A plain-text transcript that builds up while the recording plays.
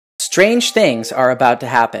Strange things are about to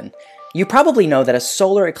happen. You probably know that a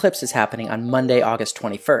solar eclipse is happening on Monday, August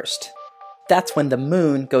 21st. That's when the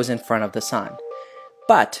moon goes in front of the sun.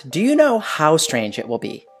 But do you know how strange it will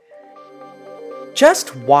be?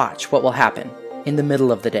 Just watch what will happen in the middle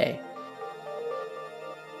of the day.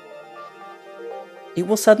 It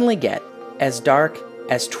will suddenly get as dark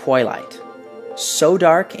as twilight. So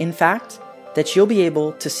dark, in fact, that you'll be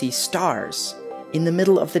able to see stars in the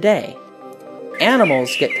middle of the day.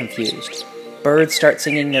 Animals get confused. Birds start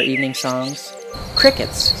singing their evening songs.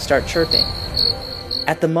 Crickets start chirping.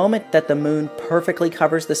 At the moment that the moon perfectly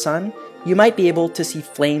covers the sun, you might be able to see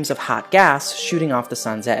flames of hot gas shooting off the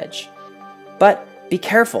sun's edge. But be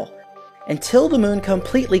careful. Until the moon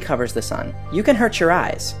completely covers the sun, you can hurt your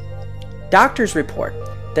eyes. Doctors report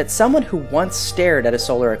that someone who once stared at a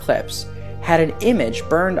solar eclipse had an image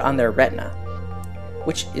burned on their retina,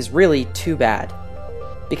 which is really too bad,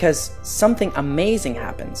 because something amazing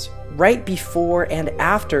happens right before and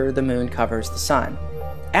after the moon covers the sun.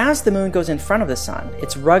 As the moon goes in front of the sun,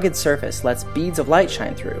 its rugged surface lets beads of light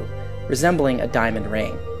shine through, resembling a diamond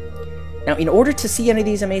ring. Now, in order to see any of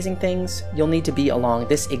these amazing things, you'll need to be along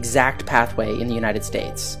this exact pathway in the United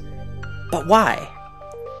States. But why?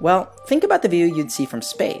 Well, think about the view you'd see from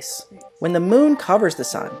space. When the moon covers the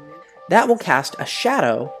sun, that will cast a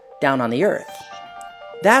shadow down on the Earth.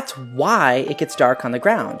 That's why it gets dark on the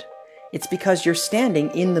ground. It's because you're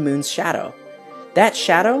standing in the moon's shadow. That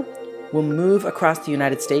shadow will move across the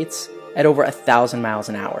United States at over 1,000 miles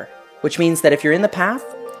an hour, which means that if you're in the path,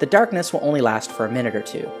 the darkness will only last for a minute or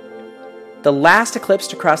two. The last eclipse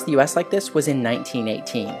to cross the US like this was in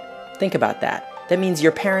 1918. Think about that. That means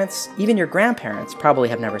your parents, even your grandparents, probably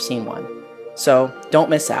have never seen one. So don't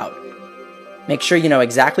miss out. Make sure you know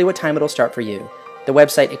exactly what time it'll start for you. The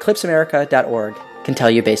website eclipseamerica.org can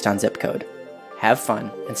tell you based on zip code. Have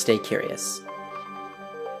fun and stay curious.